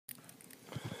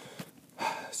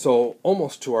So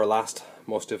almost to our last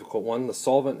most difficult one, the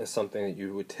solvent is something that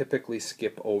you would typically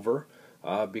skip over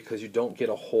because you don't get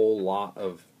a whole lot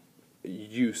of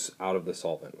use out of the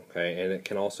solvent, okay? And it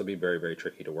can also be very, very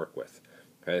tricky to work with,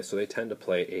 okay? So they tend to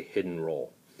play a hidden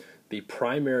role. The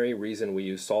primary reason we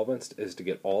use solvents is to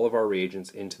get all of our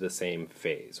reagents into the same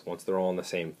phase. Once they're all in the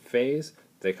same phase,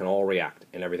 they can all react,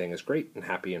 and everything is great and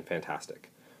happy and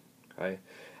fantastic, okay?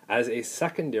 As a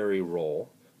secondary role,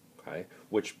 okay,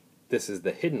 which this is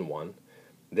the hidden one,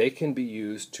 they can be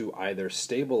used to either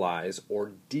stabilize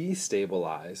or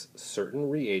destabilize certain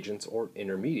reagents or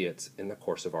intermediates in the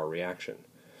course of our reaction.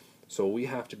 So we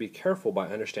have to be careful by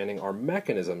understanding our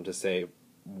mechanism to say,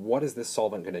 what is this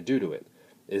solvent going to do to it?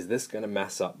 Is this going to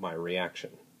mess up my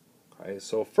reaction? Okay,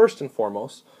 so first and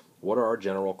foremost, what are our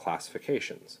general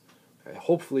classifications? Okay,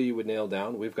 hopefully you would nail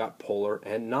down we've got polar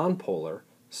and nonpolar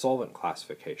solvent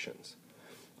classifications.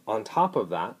 On top of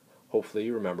that, hopefully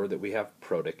you remember that we have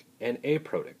protic and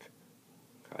aprotic.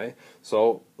 Okay,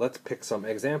 so let's pick some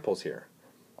examples here.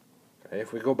 Okay,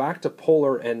 if we go back to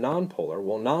polar and nonpolar,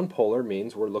 well, nonpolar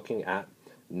means we're looking at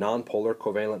nonpolar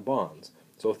covalent bonds,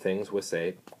 so things with,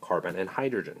 say, carbon and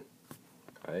hydrogen.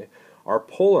 Okay, our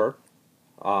polar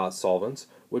solvents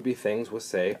would be things with,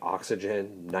 say,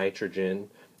 oxygen, nitrogen.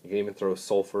 You can even throw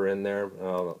sulfur in there,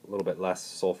 a little bit less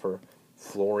sulfur,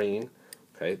 fluorine.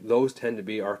 Okay, those tend to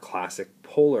be our classic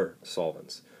polar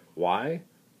solvents. Why?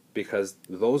 Because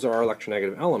those are our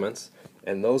electronegative elements,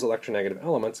 and those electronegative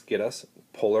elements get us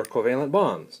polar covalent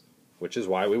bonds, which is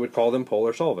why we would call them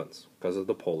polar solvents, because of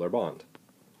the polar bond.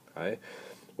 Okay?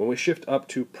 When we shift up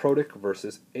to protic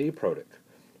versus aprotic,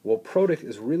 well, protic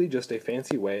is really just a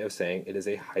fancy way of saying it is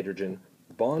a hydrogen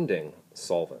bonding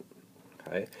solvent.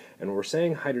 Okay? And when we're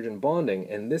saying hydrogen bonding,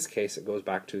 in this case it goes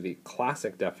back to the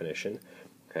classic definition.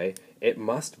 Okay, it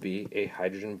must be a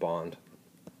hydrogen bond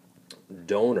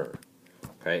donor.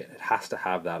 Okay, it has to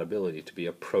have that ability to be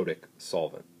a protic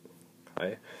solvent.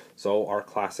 Okay, so our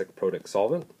classic protic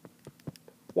solvent,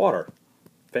 water,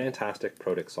 fantastic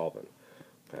protic solvent.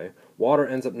 Okay, water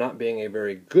ends up not being a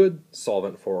very good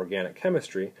solvent for organic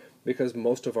chemistry because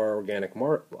most of our organic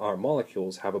our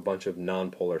molecules have a bunch of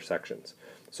nonpolar sections.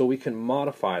 So we can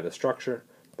modify the structure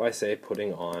by, say,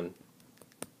 putting on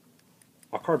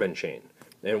a carbon chain.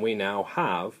 And we now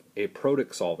have a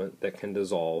protic solvent that can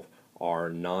dissolve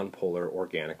our nonpolar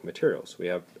organic materials. We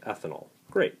have ethanol.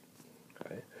 Great.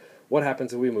 Okay. What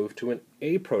happens if we move to an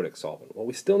aprotic solvent? Well,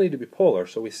 we still need to be polar,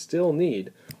 so we still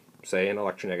need, say, an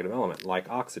electronegative element like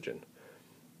oxygen.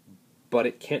 But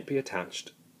it can't be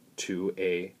attached to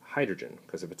a hydrogen,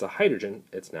 because if it's a hydrogen,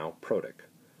 it's now protic.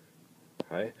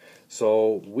 Okay.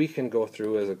 So we can go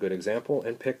through as a good example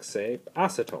and pick, say,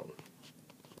 acetone.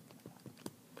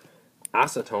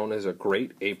 Acetone is a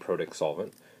great aprotic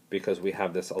solvent because we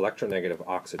have this electronegative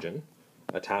oxygen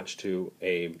attached to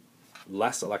a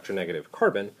less electronegative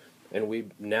carbon, and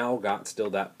we've now got still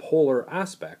that polar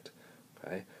aspect,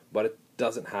 okay, but it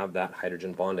doesn't have that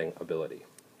hydrogen bonding ability,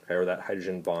 okay, or that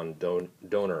hydrogen bond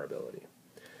donor ability.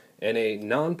 In a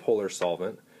nonpolar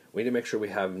solvent, we need to make sure we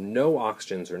have no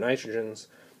oxygens or nitrogens.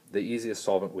 The easiest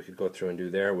solvent we could go through and do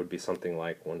there would be something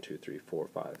like 1, 2, 3, 4,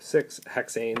 5, 6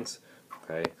 hexanes,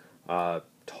 okay,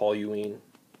 toluene,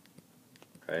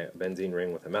 okay, a benzene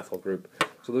ring with a methyl group.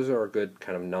 So those are our good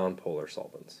kind of nonpolar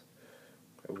solvents.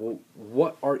 Okay, well,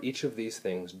 what are each of these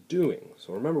things doing?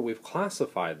 So remember, we've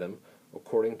classified them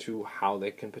according to how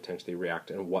they can potentially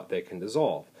react and what they can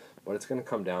dissolve. But it's going to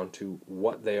come down to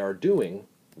what they are doing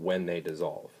when they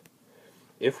dissolve.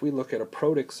 If we look at a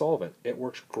protic solvent, it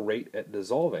works great at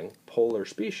dissolving polar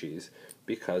species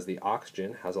because the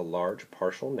oxygen has a large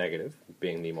partial negative,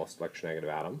 being the most electronegative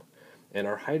atom, and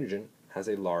our hydrogen has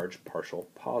a large partial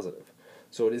positive.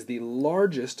 So it is the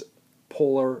largest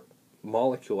polar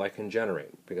molecule I can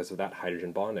generate because of that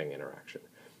hydrogen bonding interaction.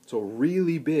 So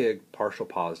really big partial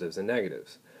positives and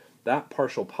negatives. That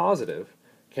partial positive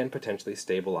can potentially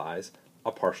stabilize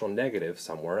a partial negative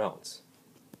somewhere else.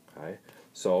 Okay?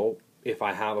 So if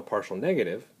I have a partial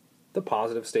negative, the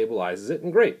positive stabilizes it,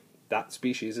 and great, that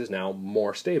species is now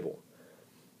more stable.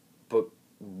 But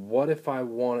what if I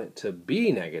want it to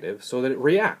be negative so that it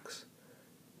reacts?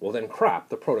 Well, then crap,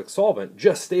 the protic solvent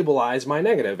just stabilized my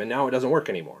negative, and now it doesn't work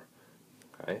anymore.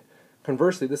 Okay?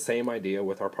 Conversely, the same idea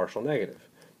with our partial negative.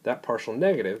 That partial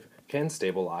negative can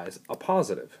stabilize a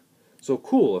positive. So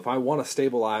cool, if I want to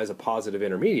stabilize a positive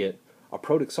intermediate, a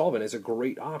protic solvent is a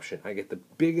great option. I get the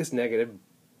biggest negative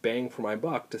bang for my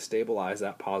buck to stabilize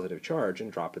that positive charge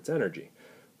and drop its energy.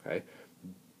 Okay?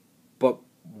 But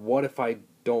what if I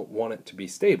don't want it to be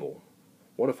stable?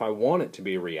 What if I want it to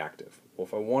be reactive? Well,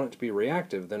 if I want it to be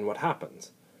reactive, then what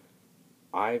happens?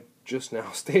 I've just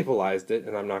now stabilized it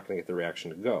and I'm not going to get the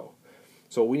reaction to go.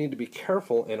 So we need to be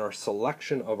careful in our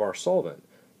selection of our solvent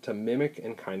to mimic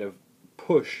and kind of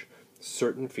push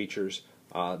certain features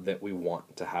that we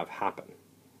want to have happen.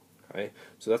 Okay?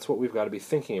 So that's what we've got to be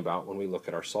thinking about when we look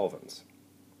at our solvents.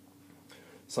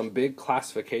 Some big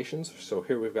classifications, so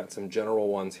here we've got some general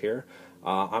ones here.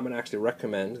 I'm going to actually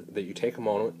recommend that you take a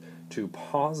moment to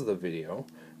pause the video,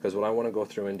 because what I want to go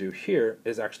through and do here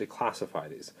is actually classify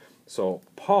these. So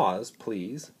pause,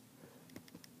 please,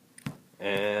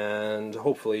 and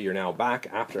hopefully you're now back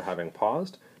after having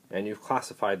paused, and you've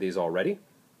classified these already.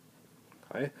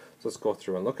 Okay, so let's go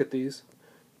through and look at these.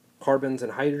 Carbons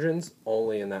and hydrogens,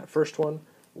 only in that first one,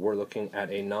 we're looking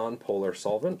at a non-polar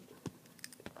solvent.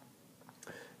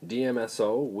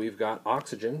 DMSO, we've got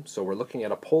oxygen, so we're looking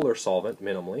at a polar solvent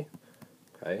minimally.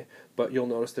 Okay, but you'll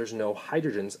notice there's no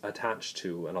hydrogens attached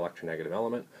to an electronegative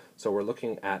element, so we're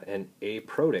looking at an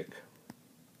aprotic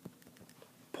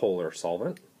polar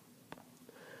solvent.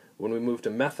 When we move to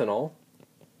methanol,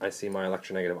 I see my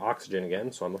electronegative oxygen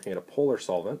again, so I'm looking at a polar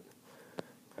solvent.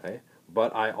 Okay,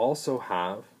 but I also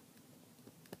have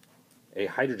a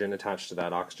hydrogen attached to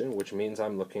that oxygen, which means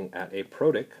I'm looking at a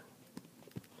protic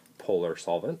polar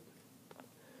solvent.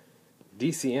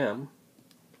 DCM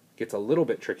gets a little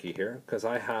bit tricky here because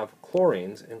I have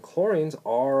chlorines, and chlorines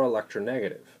are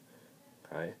electronegative.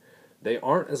 Okay, they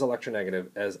aren't as electronegative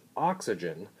as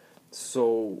oxygen,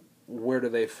 so where do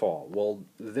they fall? Well,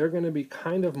 they're going to be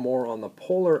kind of more on the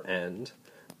polar end,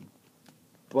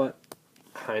 but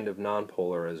kind of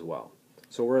nonpolar as well.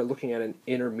 So we're looking at an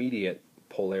intermediate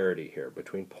polarity here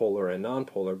between polar and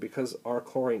nonpolar because our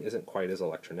chlorine isn't quite as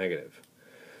electronegative.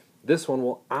 This one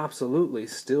will absolutely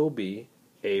still be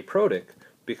aprotic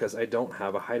because I don't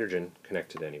have a hydrogen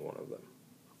connected to any one of them.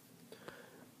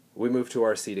 We move to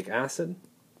our acetic acid,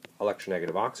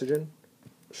 electronegative oxygen,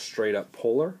 straight up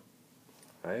polar,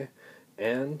 okay?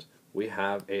 And we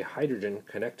have a hydrogen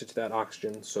connected to that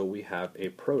oxygen, so we have a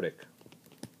protic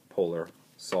polar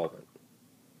solvent.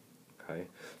 Okay?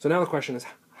 So now the question is,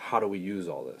 how do we use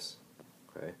all this?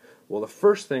 Okay? Well, the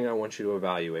first thing I want you to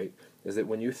evaluate is that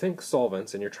when you think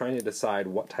solvents and you're trying to decide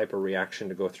what type of reaction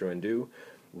to go through and do,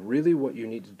 really what you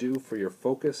need to do for your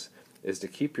focus is to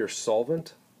keep your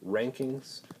solvent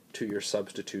rankings to your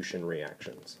substitution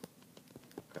reactions.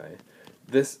 Okay?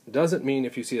 This doesn't mean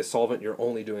if you see a solvent you're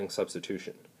only doing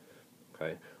substitution.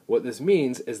 Okay? What this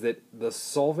means is that the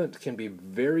solvent can be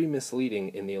very misleading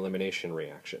in the elimination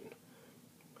reaction.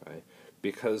 Okay?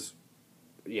 Because,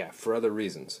 yeah, for other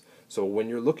reasons. So when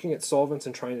you're looking at solvents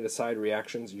and trying to decide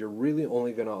reactions, you're really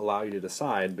only going to allow you to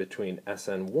decide between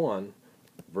SN1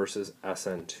 versus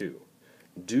SN2.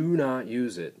 Do not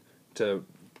use it to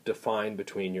define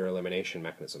between your elimination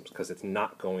mechanisms because it's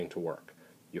not going to work.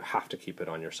 You have to keep it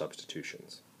on your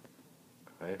substitutions.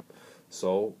 Okay?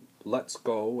 So let's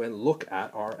go and look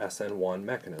at our SN1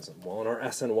 mechanism. Well, in our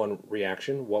SN1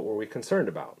 reaction, what were we concerned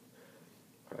about?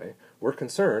 Okay? We're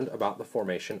concerned about the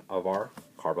formation of our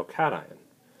carbocation.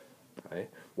 Okay,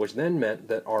 which then meant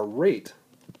that our rate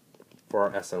for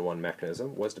our SN1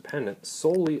 mechanism was dependent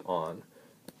solely on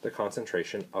the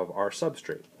concentration of our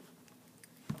substrate.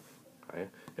 Okay,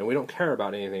 and we don't care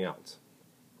about anything else.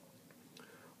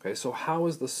 Okay, so how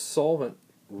is the solvent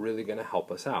really going to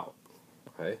help us out?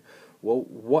 Okay, well,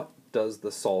 what does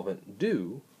the solvent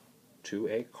do to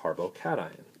a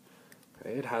carbocation?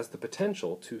 Okay, it has the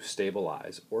potential to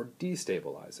stabilize or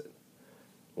destabilize it.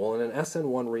 Well, in an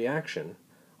SN1 reaction,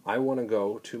 I want to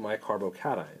go to my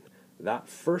carbocation. That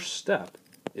first step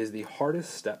is the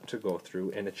hardest step to go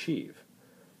through and achieve.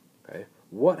 Okay?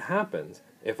 What happens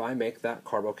if I make that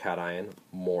carbocation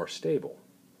more stable?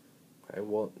 Okay,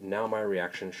 well, now my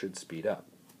reaction should speed up.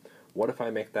 What if I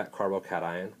make that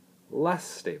carbocation less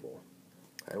stable?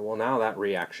 Okay, well, now that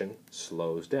reaction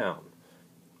slows down.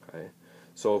 Okay?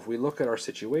 So if we look at our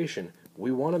situation,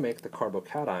 we want to make the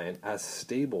carbocation as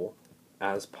stable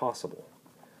as possible.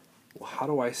 Well, how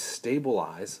do I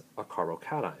stabilize a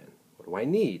carbocation? What do I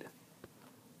need?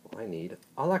 Well, I need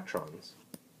electrons.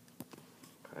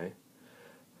 Okay.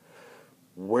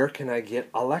 Where can I get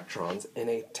electrons in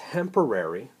a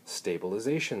temporary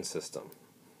stabilization system?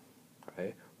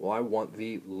 Okay. Well, I want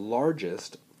the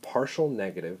largest partial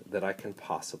negative that I can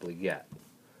possibly get.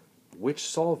 Which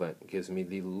solvent gives me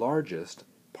the largest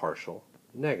partial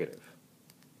negative?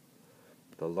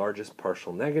 The largest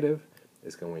partial negative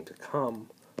is going to come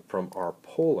from our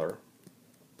polar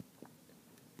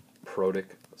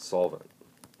protic solvent.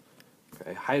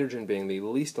 Okay, hydrogen being the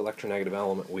least electronegative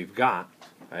element we've got,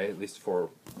 okay, at least for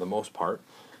the most part,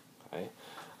 okay,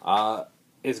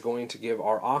 is going to give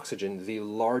our oxygen the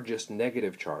largest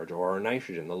negative charge, or our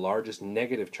nitrogen the largest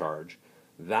negative charge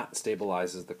that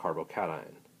stabilizes the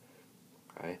carbocation.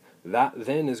 Okay? That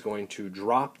then is going to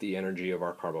drop the energy of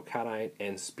our carbocation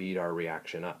and speed our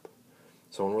reaction up.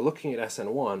 So when we're looking at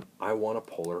SN1, I want a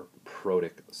polar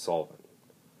protic solvent.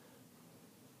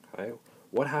 Okay?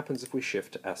 What happens if we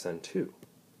shift to SN2?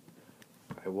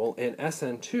 Okay, well, in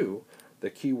SN2, the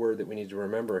key word that we need to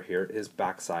remember here is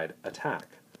backside attack.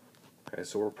 Okay,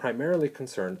 so we're primarily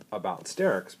concerned about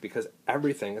sterics because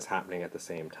everything is happening at the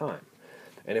same time.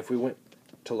 And if we went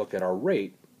to look at our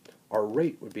rate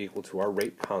would be equal to our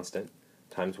rate constant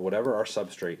times whatever our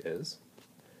substrate is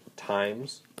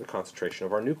times the concentration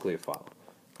of our nucleophile.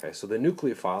 Okay, so the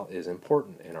nucleophile is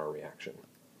important in our reaction.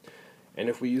 And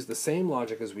if we use the same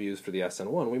logic as we used for the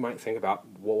SN1, we might think about,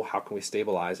 well, how can we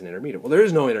stabilize an intermediate? Well, there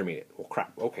is no intermediate. Well,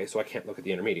 crap. Okay, so I can't look at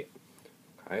the intermediate.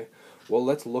 Okay, well,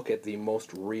 let's look at the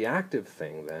most reactive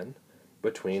thing then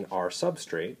between our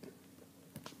substrate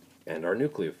and our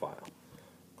nucleophile.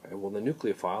 Okay, well, the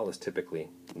nucleophile is typically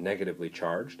negatively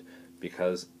charged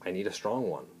because I need a strong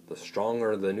one. The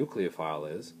stronger the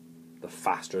nucleophile is, the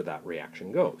faster that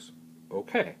reaction goes.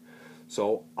 Okay,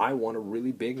 so I want a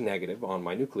really big negative on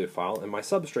my nucleophile, and my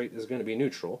substrate is going to be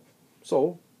neutral,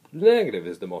 so the negative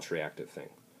is the most reactive thing.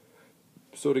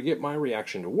 So to get my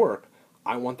reaction to work,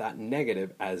 I want that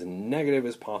negative as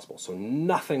possible, so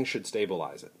nothing should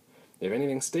stabilize it. If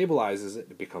anything stabilizes it,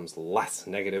 it becomes less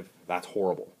negative. That's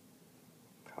horrible.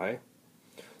 Okay?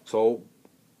 So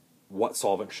what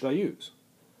solvent should I use?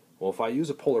 Well, if I use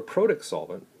a polar protic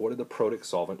solvent, what did the protic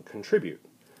solvent contribute?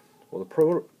 Well, the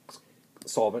protic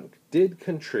solvent did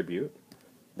contribute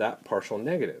that partial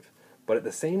negative, but at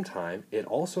the same time, it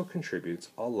also contributes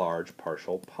a large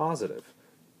partial positive,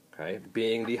 okay,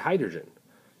 being the hydrogen.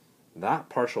 That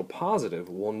partial positive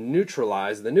will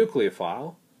neutralize the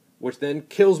nucleophile, which then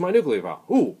kills my nucleophile.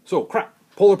 Ooh, so crap,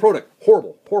 polar protic,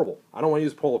 horrible, horrible. I don't want to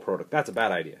use polar protic. That's a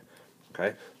bad idea.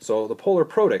 Okay, so the polar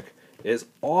protic is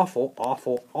awful,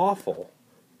 awful, awful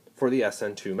for the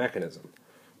SN2 mechanism.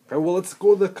 Okay, well, let's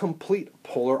go the complete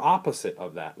polar opposite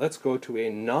of that. Let's go to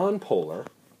a nonpolar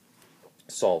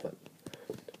solvent.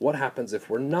 What happens if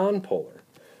we're nonpolar?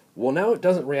 Well, now it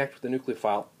doesn't react with the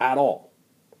nucleophile at all.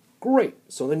 Great,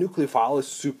 so the nucleophile is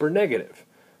super negative.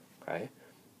 Okay,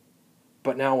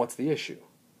 but now what's the issue?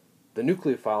 The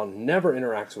nucleophile never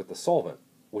interacts with the solvent,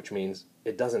 which means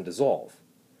it doesn't dissolve.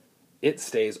 It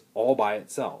stays all by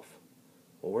itself.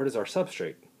 Well, where does our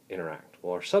substrate interact?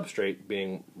 Well, our substrate,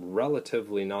 being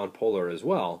relatively nonpolar as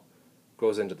well,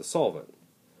 goes into the solvent.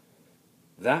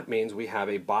 That means we have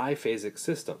a biphasic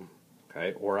system,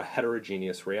 okay, or a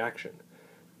heterogeneous reaction.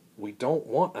 We don't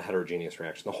want a heterogeneous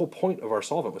reaction. The whole point of our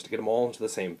solvent was to get them all into the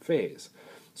same phase.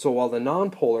 So while the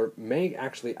nonpolar may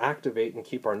actually activate and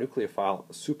keep our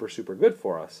nucleophile super, super good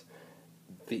for us,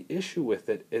 the issue with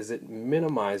it is it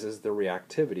minimizes the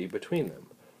reactivity between them.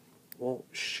 Well,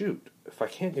 shoot, if I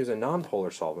can't use a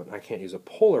nonpolar solvent, I can't use a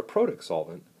polar protic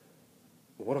solvent,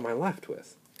 what am I left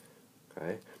with?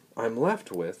 Okay, I'm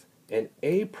left with an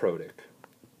aprotic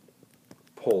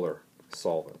polar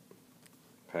solvent.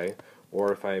 Okay,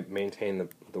 or if I maintain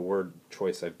the word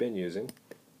choice I've been using,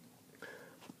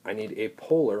 I need a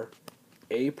polar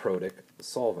aprotic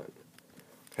solvent.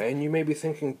 Okay, and you may be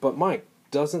thinking, but Mike,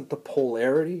 doesn't the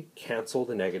polarity cancel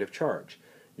the negative charge?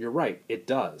 You're right, it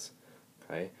does.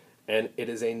 Okay, and it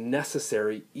is a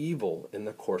necessary evil in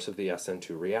the course of the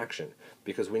SN2 reaction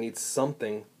because we need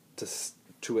something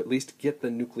to at least get the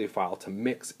nucleophile to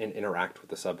mix and interact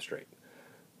with the substrate.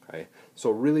 Okay,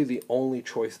 so really the only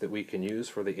choice that we can use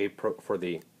for the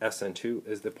SN2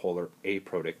 is the polar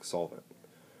aprotic solvent.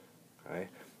 Okay,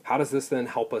 how does this then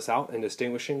help us out in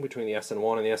distinguishing between the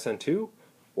SN1 and the SN2?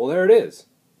 Well, there it is.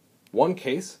 One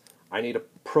case, I need a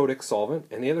protic solvent,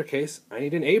 and the other case, I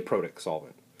need an aprotic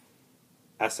solvent.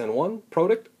 SN1,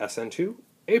 protic, SN2,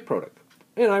 aprotic.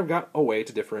 And I've got a way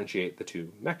to differentiate the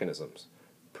two mechanisms.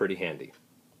 Pretty handy.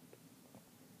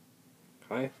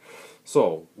 Okay,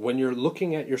 so when you're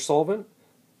looking at your solvent,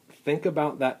 think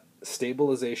about that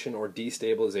stabilization or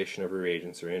destabilization of your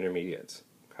reagents or intermediates.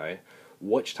 Okay,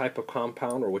 which type of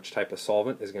compound or which type of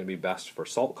solvent is going to be best for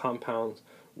salt compounds?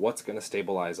 What's going to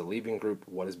stabilize a leaving group?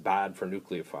 What is bad for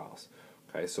nucleophiles?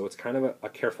 Okay, so it's kind of a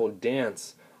careful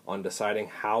dance on deciding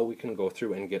how we can go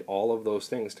through and get all of those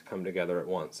things to come together at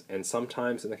once. And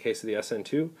sometimes in the case of the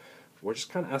SN2, we're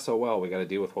just kind of SOL, we got to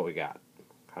deal with what we got.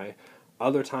 Okay.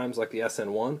 Other times, like the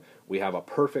SN1, we have a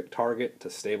perfect target to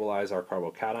stabilize our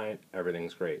carbocation,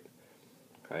 everything's great.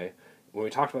 Okay. When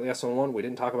we talked about the SN1, we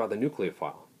didn't talk about the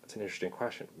nucleophile. That's an interesting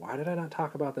question. Why did I not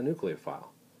talk about the nucleophile?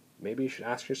 Maybe you should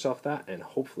ask yourself that, and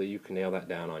hopefully you can nail that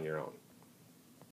down on your own.